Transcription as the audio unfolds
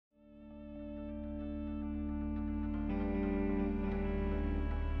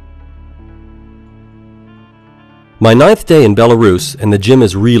My 9th day in Belarus, and the gym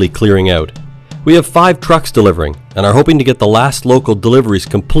is really clearing out. We have 5 trucks delivering and are hoping to get the last local deliveries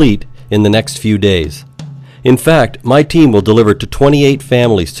complete in the next few days. In fact, my team will deliver to 28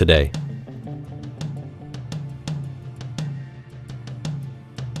 families today.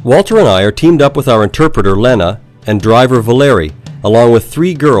 Walter and I are teamed up with our interpreter Lena and driver Valery, along with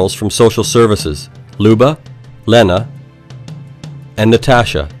 3 girls from social services, Luba, Lena, and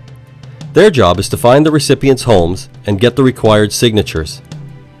Natasha. Their job is to find the recipients' homes and get the required signatures.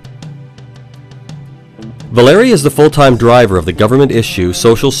 Valery is the full-time driver of the government-issue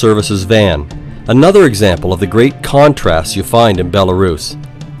social services van, another example of the great contrasts you find in Belarus.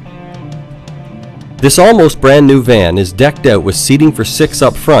 This almost brand new van is decked out with seating for 6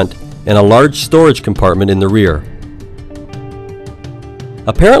 up front and a large storage compartment in the rear.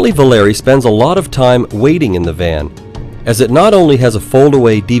 Apparently Valery spends a lot of time waiting in the van, as it not only has a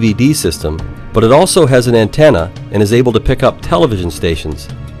fold-away DVD system, but it also has an antenna and is able to pick up television stations.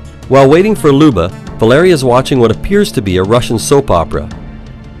 While waiting for Luba, Valery is watching what appears to be a Russian soap opera.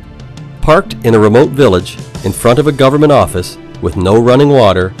 Parked in a remote village in front of a government office with no running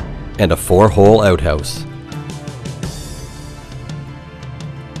water and a 4-hole outhouse.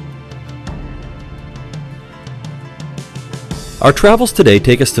 Our travels today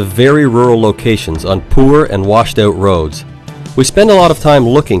take us to very rural locations on poor and washed out roads. We spend a lot of time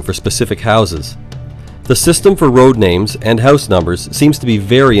looking for specific houses. The system for road names and house numbers seems to be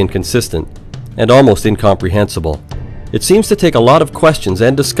very inconsistent and almost incomprehensible. It seems to take a lot of questions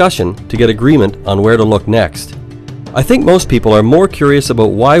and discussion to get agreement on where to look next. I think most people are more curious about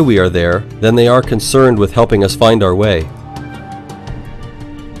why we are there than they are concerned with helping us find our way.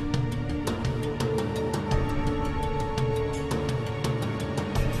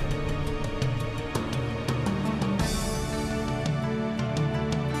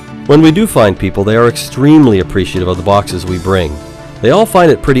 When we do find people, they are extremely appreciative of the boxes we bring. They all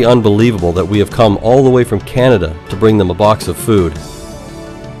find it pretty unbelievable that we have come all the way from Canada to bring them a box of food.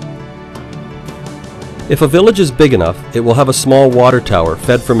 If a village is big enough, it will have a small water tower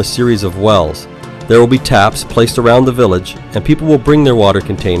fed from a series of wells. There will be taps placed around the village, and people will bring their water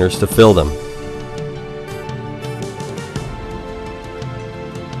containers to fill them.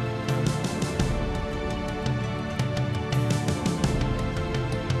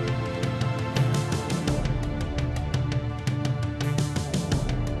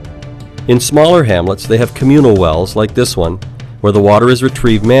 In smaller hamlets, they have communal wells like this one, where the water is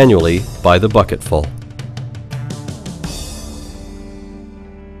retrieved manually by the bucketful.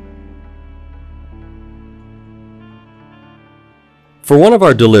 For one of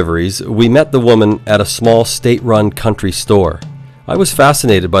our deliveries, we met the woman at a small state-run country store. I was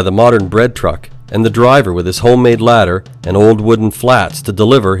fascinated by the modern bread truck and the driver with his homemade ladder and old wooden flats to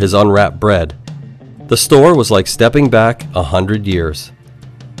deliver his unwrapped bread. The store was like stepping back 100 years.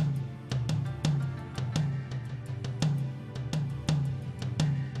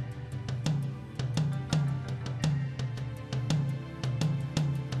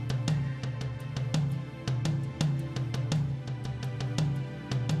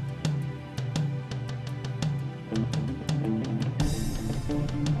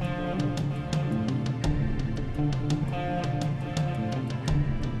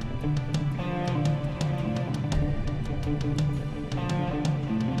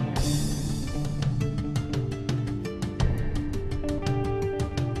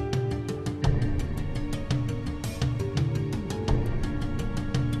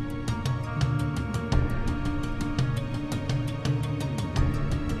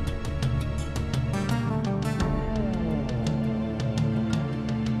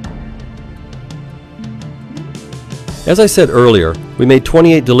 As I said earlier, we made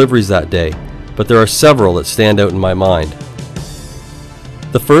 28 deliveries that day, but there are several that stand out in my mind.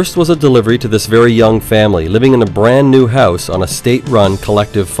 The first was a delivery to this very young family living in a brand new house on a state-run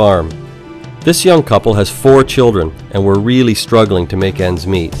collective farm. This young couple has 4 children and were really struggling to make ends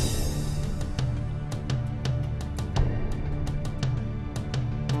meet.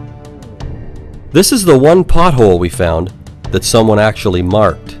 This is the one pothole we found that someone actually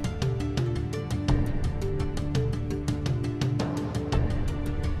marked.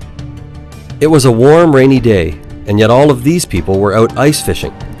 It was a warm, rainy day, and yet all of these people were out ice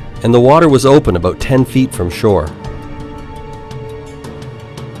fishing, and the water was open about 10 feet from shore.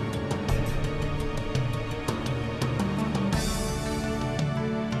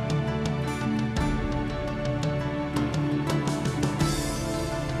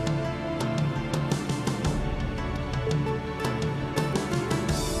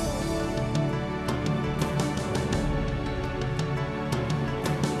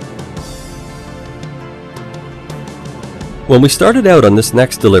 When we started out on this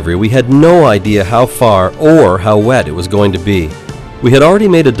next delivery, we had no idea how far or how wet it was going to be. We had already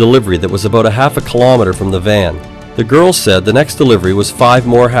made a delivery that was about a half a kilometer from the van. The girls said the next delivery was 5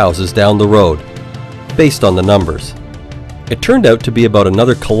 more houses down the road, based on the numbers. It turned out to be about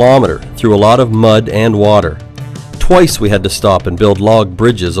another kilometer through a lot of mud and water. Twice we had to stop and build log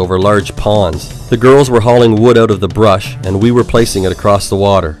bridges over large ponds. The girls were hauling wood out of the brush and we were placing it across the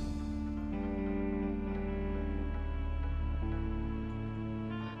water.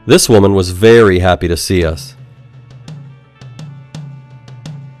 This woman was very happy to see us.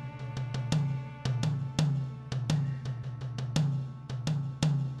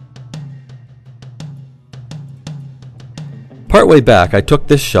 Partway back, I took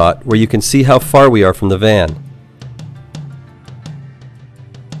this shot where you can see how far we are from the van.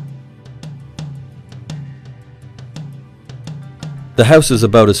 The house is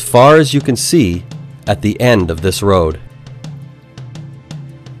about as far as you can see at the end of this road.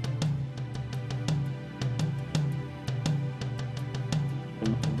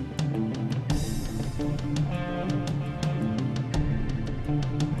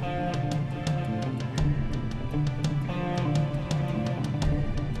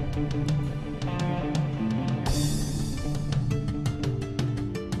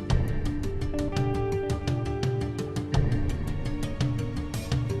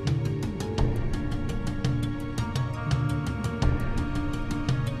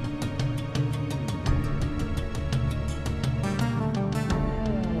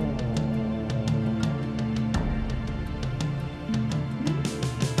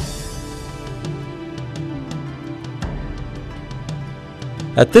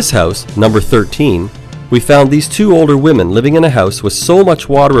 At this house, number 13, we found these 2 older women living in a house with so much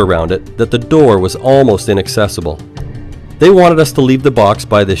water around it that the door was almost inaccessible. They wanted us to leave the box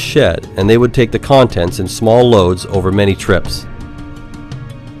by this shed and they would take the contents in small loads over many trips.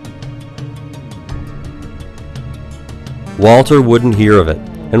 Walter wouldn't hear of it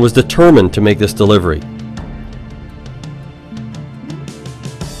and was determined to make this delivery.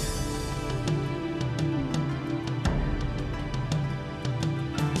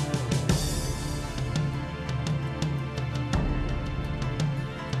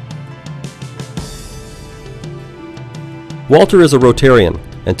 Walter is a Rotarian,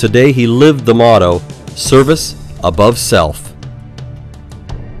 and today he lived the motto, service above self.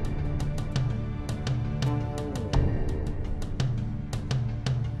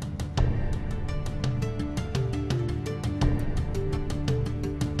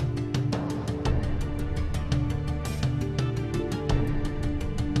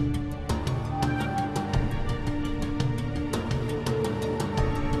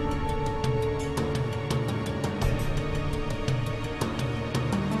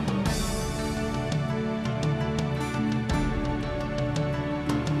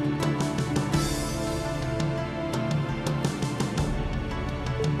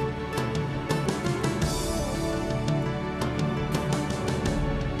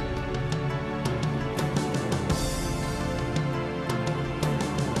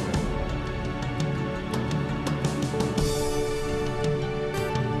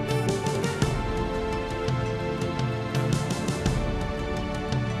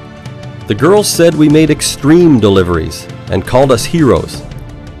 The girls said we made extreme deliveries and called us heroes.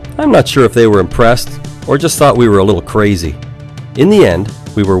 I'm not sure if they were impressed or just thought we were a little crazy. In the end,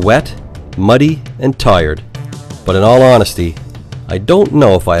 we were wet, muddy, and tired. But in all honesty, I don't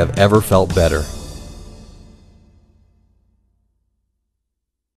know if I have ever felt better.